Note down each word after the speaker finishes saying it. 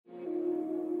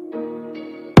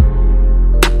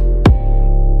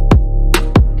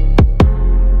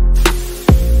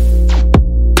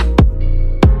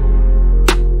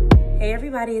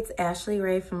everybody, it's Ashley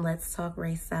Ray from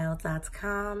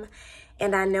letstalkraystyle.com.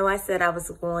 And I know I said I was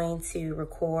going to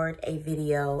record a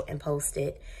video and post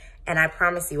it. And I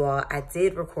promise you all, I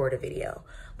did record a video.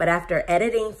 But after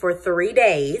editing for 3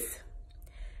 days,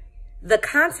 the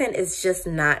content is just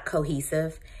not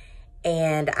cohesive.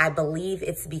 And I believe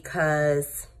it's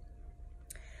because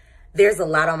there's a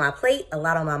lot on my plate, a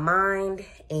lot on my mind,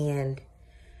 and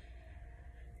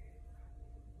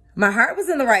my heart was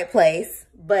in the right place,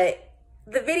 but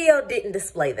the video didn't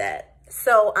display that.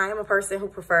 So I am a person who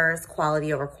prefers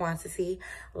quality over quantity,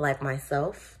 like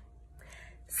myself.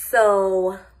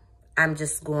 So I'm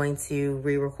just going to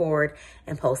re-record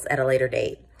and post at a later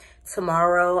date.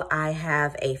 Tomorrow I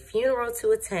have a funeral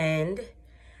to attend.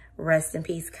 Rest in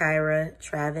peace, Kyra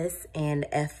Travis and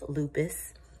F.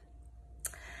 Lupus.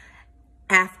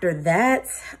 After that,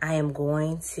 I am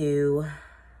going to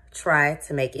try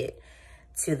to make it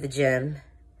to the gym.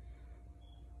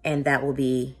 And that will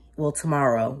be, well,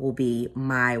 tomorrow will be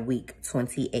my week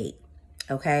 28.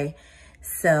 Okay?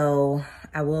 So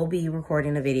I will be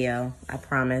recording a video, I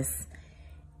promise,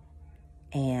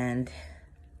 and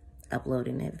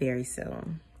uploading it very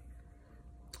soon.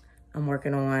 I'm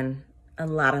working on a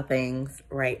lot of things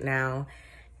right now,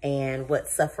 and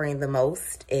what's suffering the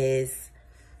most is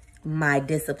my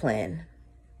discipline.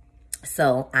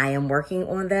 So I am working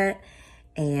on that,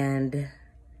 and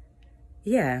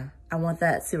yeah, I want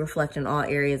that to reflect in all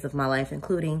areas of my life,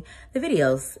 including the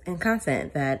videos and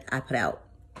content that I put out.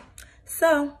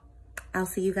 So I'll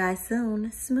see you guys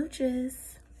soon. Smooches.